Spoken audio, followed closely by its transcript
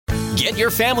Get your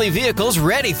family vehicles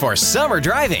ready for summer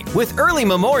driving with early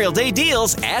Memorial Day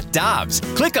deals at Dobbs.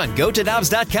 Click on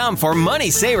GoToDobbs.com for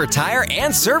money saver tire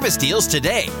and service deals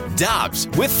today. Dobbs,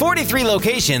 with 43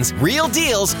 locations, real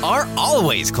deals are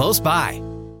always close by.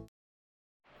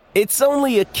 It's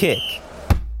only a kick,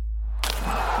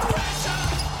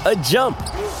 a jump,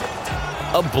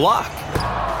 a block.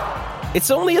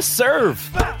 It's only a serve.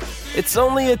 It's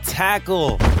only a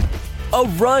tackle, a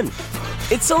run.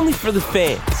 It's only for the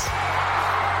fans.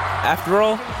 After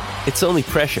all, it's only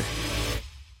pressure.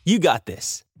 You got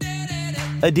this.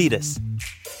 Adidas.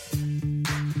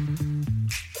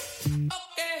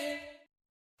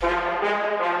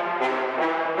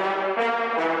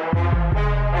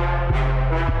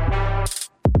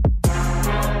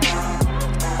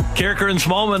 Carricker and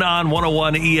Smallman on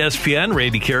 101 ESPN.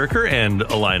 Randy Carricker and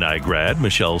Illini grad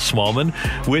Michelle Smallman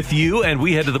with you. And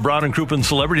we head to the Brown and Crouppen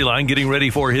Celebrity Line, getting ready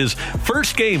for his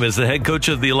first game as the head coach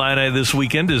of the Illini this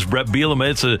weekend is Bret Bielema.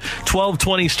 It's a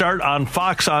 12:20 start on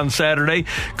Fox on Saturday.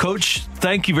 Coach,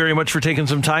 thank you very much for taking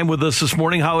some time with us this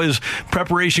morning. How is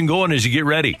preparation going as you get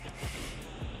ready?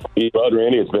 Hey, Bud,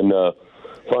 Randy, it's been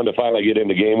fun to finally get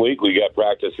into game week. We got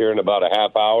practice here in about a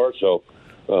half hour, so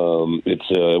it's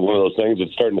one of those things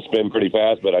that's starting to spin pretty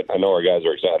fast, but I know our guys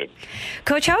are excited.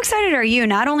 Coach, how excited are you?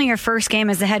 Not only your first game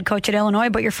as the head coach at Illinois,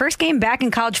 but your first game back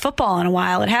in college football in a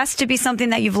while. It has to be something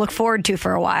that you've looked forward to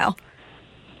for a while.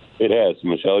 It has,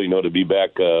 Michelle, to be back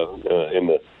in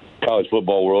the college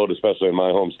football world, especially in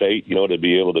my home state, to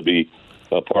be able to be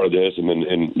a part of this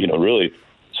and really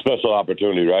special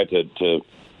opportunity, right, to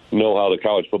know how the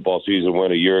college football season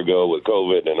went a year ago with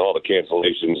COVID and all the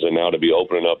cancellations, and now to be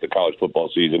opening up the college football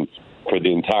season for the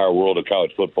entire world of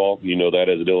college football. You know that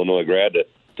as an Illinois grad,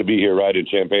 to be here right in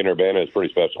Champaign-Urbana is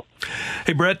pretty special.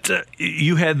 Hey, Bret,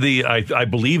 you had the, I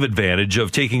believe, advantage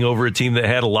of taking over a team that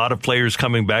had a lot of players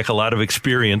coming back, a lot of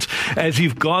experience. As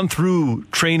you've gone through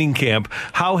training camp,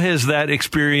 how has that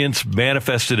experience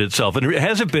manifested itself? And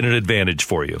has it been an advantage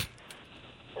for you?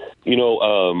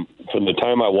 From the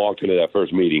time I walked into that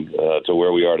first meeting to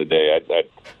where we are today, I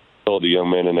told the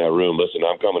young men in that room, listen,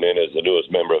 I'm coming in as the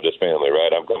newest member of this family, right?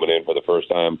 I'm coming in for the first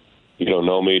time. You don't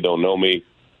know me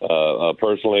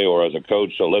personally or as a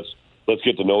coach, so let's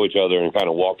get to know each other and kind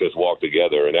of walk this walk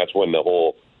together. And that's when the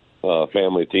whole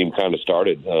family team kind of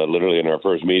started, literally in our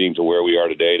first meeting to where we are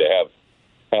today, to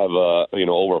have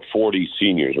over 40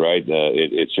 seniors, right?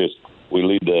 It's just we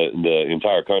lead the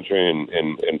entire country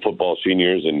in football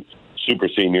seniors and super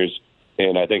seniors.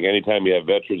 And I think anytime you have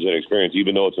veterans and experience,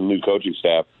 even though it's a new coaching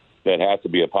staff, that has to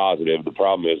be a positive. The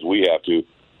problem is we have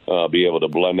to be able to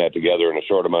blend that together in a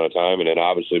short amount of time, and then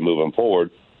obviously moving forward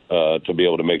to be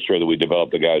able to make sure that we develop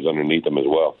the guys underneath them as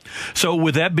well. So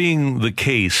with that being the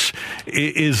case,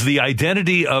 is the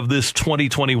identity of this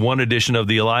 2021 edition of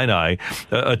the Illini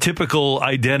a typical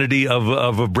identity of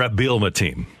a Bret Bielema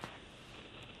team?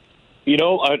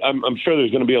 I'm sure there's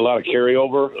going to be a lot of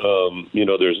carryover.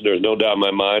 There's no doubt in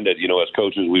my mind that, as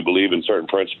coaches, we believe in certain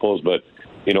principles. But,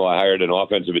 I hired an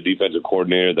offensive and defensive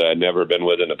coordinator that I'd never been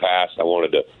with in the past. I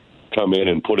wanted to come in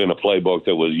and put in a playbook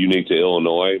that was unique to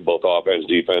Illinois, both offense,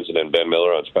 defense, and then Ben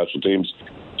Miller on special teams.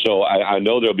 So I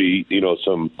know there'll be,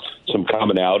 some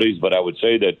commonalities, but I would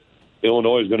say that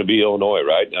Illinois is going to be Illinois,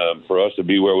 right? For us to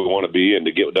be where we want to be and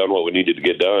to get done what we needed to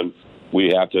get done,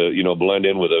 we have to, blend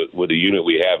in with the unit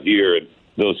we have here. And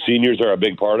those seniors are a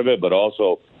big part of it, but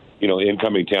also,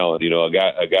 incoming talent.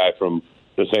 A guy from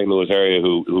the St. Louis area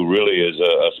who really is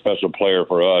a special player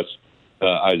for us,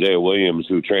 Isaiah Williams,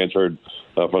 who transferred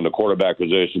from the quarterback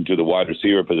position to the wide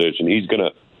receiver position. He's going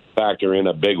to factor in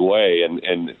a big way,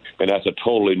 and that's a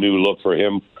totally new look for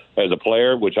him as a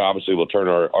player, which obviously will turn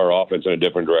our offense in a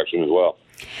different direction as well.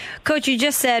 Coach, you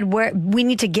just said we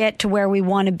need to get to where we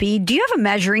want to be. Do you have a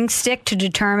measuring stick to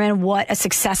determine what a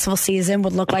successful season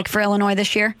would look like for Illinois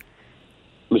this year?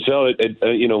 Michelle,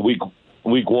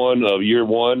 week one of year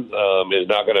one is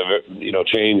not going to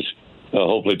change.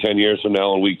 Hopefully 10 years from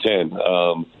now in week 10.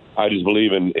 I just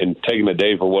believe in taking the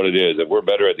day for what it is. If we're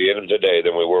better at the end of the day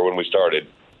than we were when we started,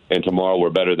 and tomorrow we're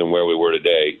better than where we were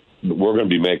today, we're going to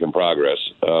be making progress.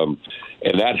 And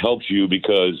that helps you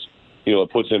because, it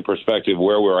puts in perspective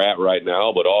where we're at right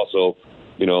now, but also,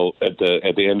 at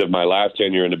the end of my last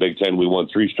tenure in the Big Ten, we won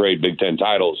 3 straight Big Ten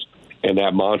titles, and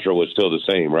that mantra was still the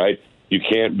same, right? You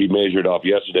can't be measured off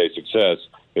yesterday's success.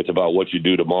 It's about what you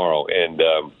do tomorrow. And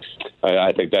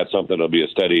I think that's something that'll be a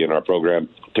study in our program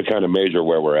to kind of measure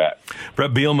where we're at.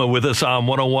 Brett Bielema with us on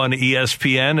 101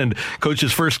 ESPN. And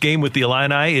Coach's first game with the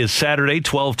Illini is Saturday,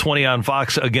 12:20 on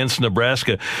Fox against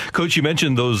Nebraska. Coach, you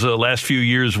mentioned those last few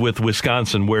years with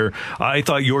Wisconsin where I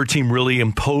thought your team really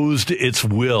imposed its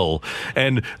will.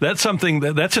 And that's something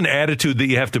that's an attitude that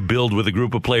you have to build with a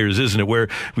group of players, isn't it? Where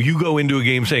you go into a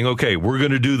game saying, okay, we're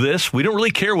going to do this. We don't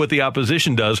really care what the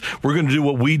opposition does. We're going to do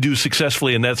what we do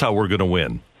successfully, and that's how we're going to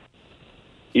win.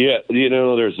 Yeah,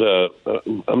 there's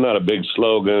I'm not a big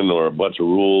slogan or a bunch of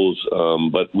rules,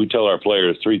 but we tell our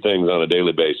players three things on a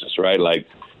daily basis, right? Like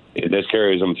this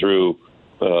carries them through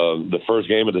the first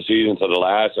game of the season to the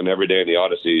last, and every day in the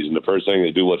off season. The first thing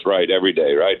is do what's right every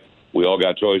day, right? We all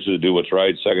got choices to do what's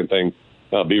right. Second thing,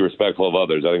 be respectful of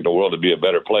others. I think the world would be a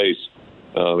better place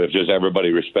if just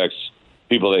everybody respects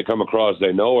people they come across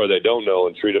they know or they don't know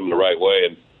and treat them the right way.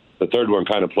 And the third one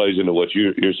kind of plays into what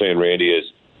you're saying, Randy, is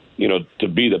to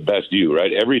be the best you,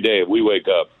 right? Every day if we wake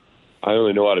up, I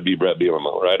only know how to be Brett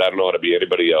Bielema, right? I don't know how to be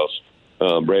anybody else.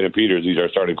 Brandon Peters, he's our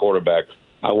starting quarterback.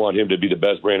 I want him to be the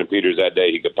best Brandon Peters that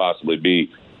day he could possibly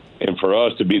be. And for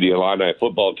us to be the Illini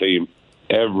football team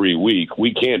every week,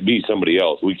 we can't be somebody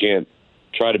else. We can't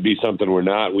try to be something we're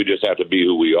not. We just have to be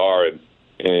who we are.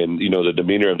 And the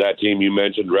demeanor of that team you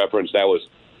mentioned, referenced, that was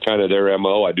kind of their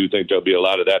MO. I do think there'll be a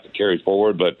lot of that that carries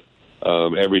forward, but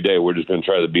every day we're just going to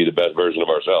try to be the best version of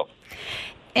ourselves.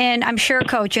 And I'm sure,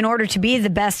 Coach, in order to be the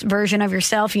best version of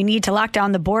yourself, you need to lock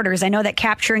down the borders. I know that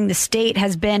capturing the state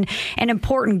has been an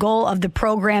important goal of the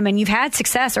program, and you've had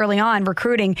success early on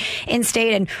recruiting in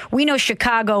state. And we know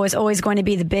Chicago is always going to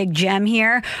be the big gem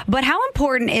here. But how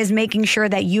important is making sure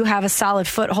that you have a solid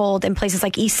foothold in places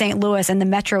like East St. Louis and the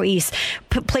Metro East,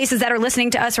 places that are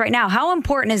listening to us right now? How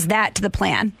important is that to the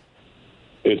plan?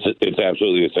 It's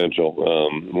absolutely essential.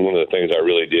 One of the things I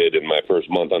really did in my first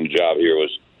month on the job here was,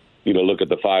 look at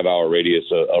the 5-hour radius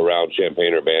around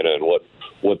Champaign-Urbana and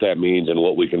what that means and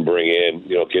what we can bring in.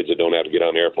 Kids that don't have to get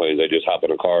on airplanes, they just hop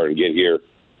in a car and get here,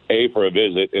 for a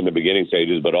visit in the beginning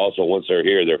stages, but also once they're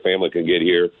here, their family can get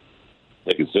here.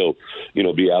 They can still,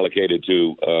 be allocated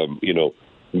to,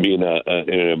 be in an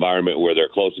environment where they're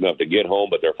close enough to get home,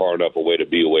 but they're far enough away to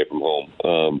be away from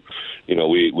home.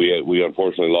 We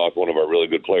unfortunately lost one of our really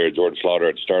good players, Jordan Slaughter,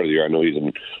 at the start of the year. I know he's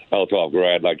an L12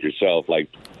 grad like yourself. Like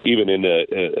even in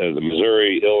the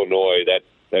Missouri, Illinois,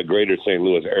 that greater St.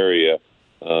 Louis area,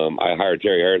 I hired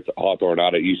Terry Hawthorne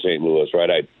out of East St. Louis,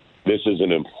 right? This is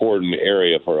an important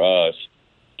area for us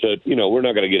to, we're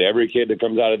not going to get every kid that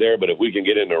comes out of there, but if we can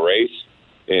get in the race,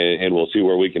 and we'll see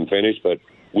where we can finish, but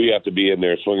we have to be in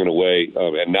there swinging away.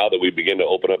 And now that we begin to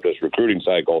open up this recruiting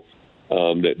cycle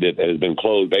that has been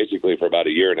closed basically for about a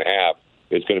year and a half,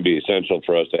 it's going to be essential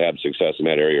for us to have success in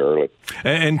that area early.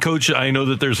 And Coach, I know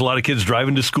that there's a lot of kids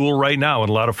driving to school right now and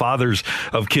a lot of fathers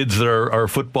of kids that are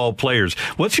football players.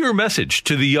 What's your message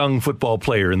to the young football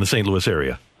player in the St. Louis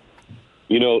area?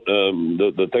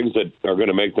 The things that are going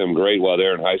to make them great while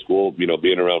they're in high school,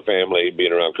 being around family,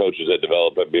 being around coaches that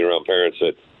develop it, being around parents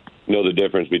that know the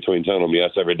difference between telling them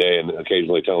yes every day and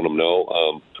occasionally telling them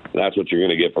no. That's what you're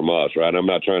going to get from us, right? I'm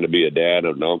not trying to be a dad,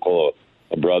 an uncle,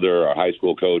 a brother, or a high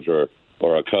school coach, or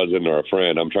a cousin or a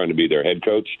friend. I'm trying to be their head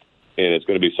coach, and it's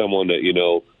going to be someone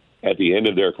that, at the end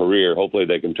of their career, hopefully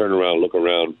they can turn around, look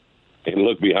around, and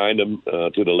look behind them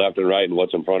to the left and right and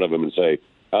what's in front of them and say,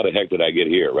 how the heck did I get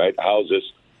here, right? How's this?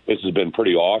 This has been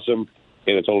pretty awesome,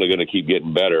 and it's only going to keep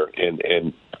getting better.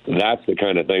 And that's the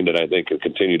kind of thing that I think can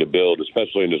continue to build,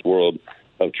 especially in this world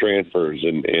of transfers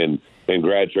and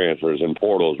grad transfers and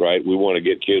portals, right? We want to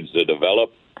get kids to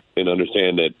develop and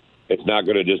understand that it's not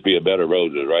going to just be a bed of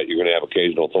roses, right? You're going to have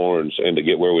occasional thorns, and to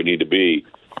get where we need to be,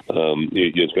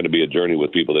 it's going to be a journey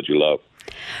with people that you love.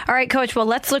 All right, Coach, well,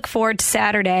 let's look forward to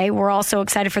Saturday. We're also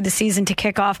excited for the season to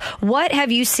kick off. What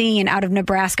have you seen out of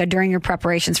Nebraska during your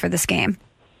preparations for this game?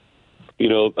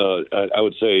 I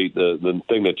would say the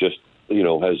thing that just,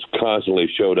 has constantly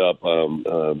showed up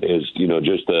is,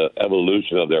 just the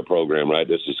evolution of their program, right?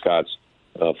 This is Scott's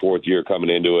fourth year coming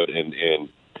into it and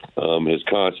has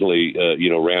constantly,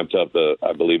 ramped up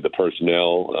I believe the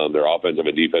personnel, their offensive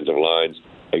and defensive lines.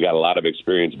 They got a lot of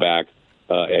experience back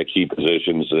at key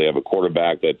positions. They have a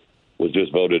quarterback that was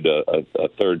just voted a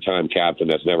third-time captain.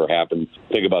 That's never happened.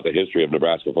 Think about the history of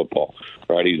Nebraska football,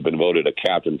 right? He's been voted a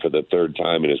captain for the third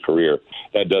time in his career.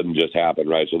 That doesn't just happen,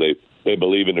 right? So they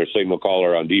believe in their signal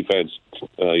caller on defense.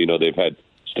 They've had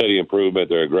steady improvement.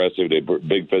 They're aggressive. They're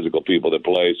big physical people that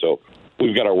play. So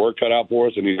we've got our work cut out for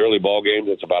us in these early ball games.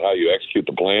 It's about how you execute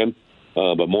the plan.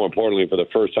 But more importantly, for the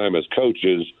first time as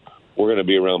coaches, we're going to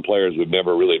be around players we've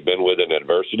never really been with in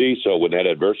adversity. So when that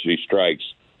adversity strikes,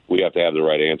 we have to have the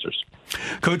right answers.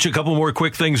 Coach, a couple more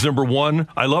quick things. Number one,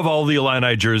 I love all the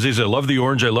Illini jerseys. I love the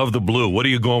orange. I love the blue. What are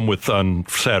you going with on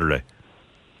Saturday?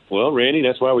 Well, Randy,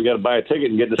 that's why we got to buy a ticket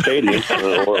and get in the stadium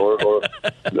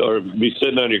or be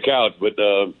sitting on your couch. But,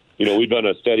 we've done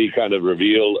a steady kind of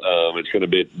reveal. It's going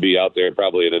to be out there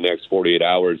probably in the next 48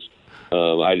 hours.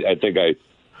 I think I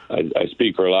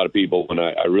speak for a lot of people when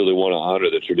I really want to honor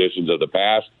the traditions of the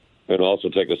past and also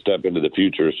take a step into the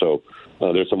future. So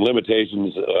there's some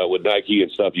limitations with Nike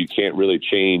and stuff. You can't really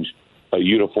change a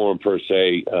uniform per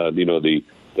se. The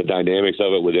dynamics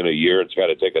of it within a year. It's got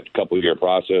to take a couple-year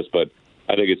process, but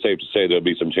I think it's safe to say there'll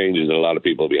be some changes that a lot of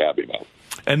people will be happy about.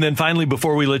 And then finally,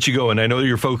 before we let you go, and I know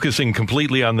you're focusing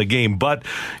completely on the game, but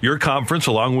your conference,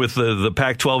 along with the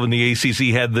Pac-12 and the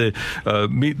ACC, had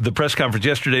the press conference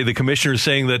yesterday. The commissioners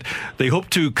saying that they hope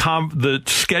to the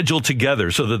schedule together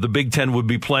so that the Big Ten would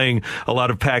be playing a lot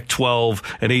of Pac-12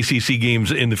 and ACC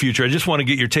games in the future. I just want to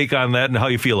get your take on that and how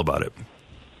you feel about it.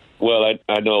 Well,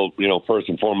 I know, first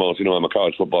and foremost, I'm a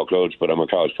college football coach, but I'm a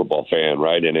college football fan,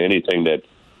 right? And anything that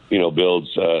builds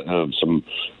some,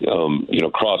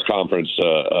 cross-conference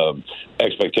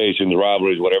expectations,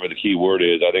 rivalries, whatever the key word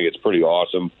is. I think it's pretty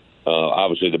awesome.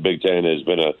 Obviously, the Big Ten has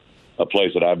been a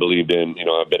place that I believed in.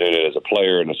 I've been in it as a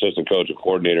player, an assistant coach, a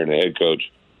coordinator, and a head coach.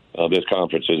 This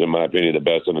conference is, in my opinion, the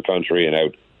best in the country. And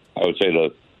I would say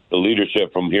the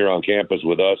leadership from here on campus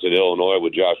with us at Illinois,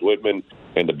 with Josh Whitman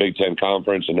and the Big Ten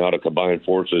Conference, and now to combine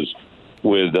forces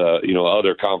with,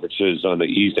 other conferences on the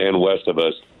east and west of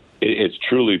us, it's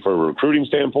truly, for a recruiting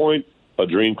standpoint, a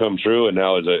dream come true. And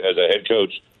now as a head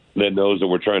coach that knows that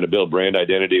we're trying to build brand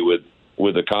identity with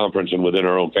the conference and within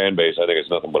our own fan base, I think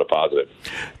it's nothing but a positive.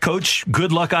 Coach,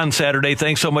 good luck on Saturday.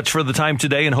 Thanks so much for the time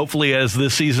today. And hopefully as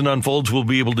this season unfolds, we'll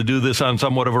be able to do this on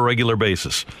somewhat of a regular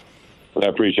basis. I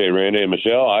appreciate it, Randy. And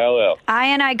Michelle, ILL.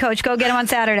 I, Coach. Go get him on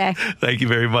Saturday. Thank you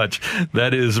very much.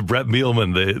 That is Brett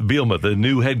Bielema, the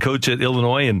new head coach at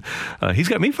Illinois. And he's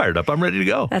got me fired up. I'm ready to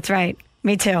go. That's right.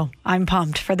 Me too. I'm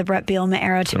pumped for the Brett Bielema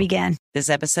era to begin. This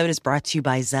episode is brought to you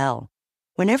by Zelle.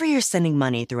 Whenever you're sending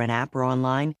money through an app or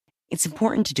online, it's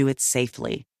important to do it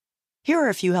safely. Here are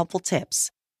a few helpful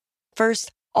tips.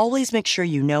 First, always make sure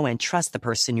you know and trust the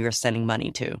person you are sending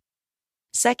money to.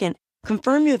 Second,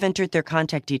 confirm you have entered their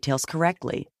contact details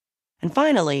correctly. And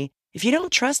finally, if you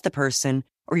don't trust the person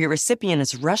or your recipient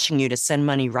is rushing you to send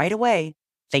money right away,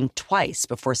 think twice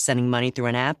before sending money through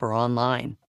an app or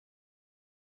online.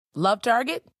 Love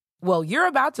Target? Well, you're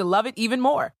about to love it even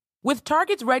more. With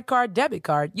Target's Red Card debit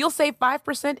card, you'll save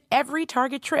 5% every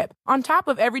Target trip on top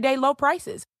of everyday low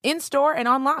prices, in-store and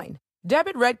online.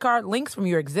 Debit Red Card links from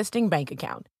your existing bank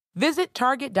account. Visit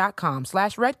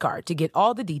Target.com/redcard to get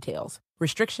all the details.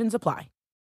 Restrictions apply.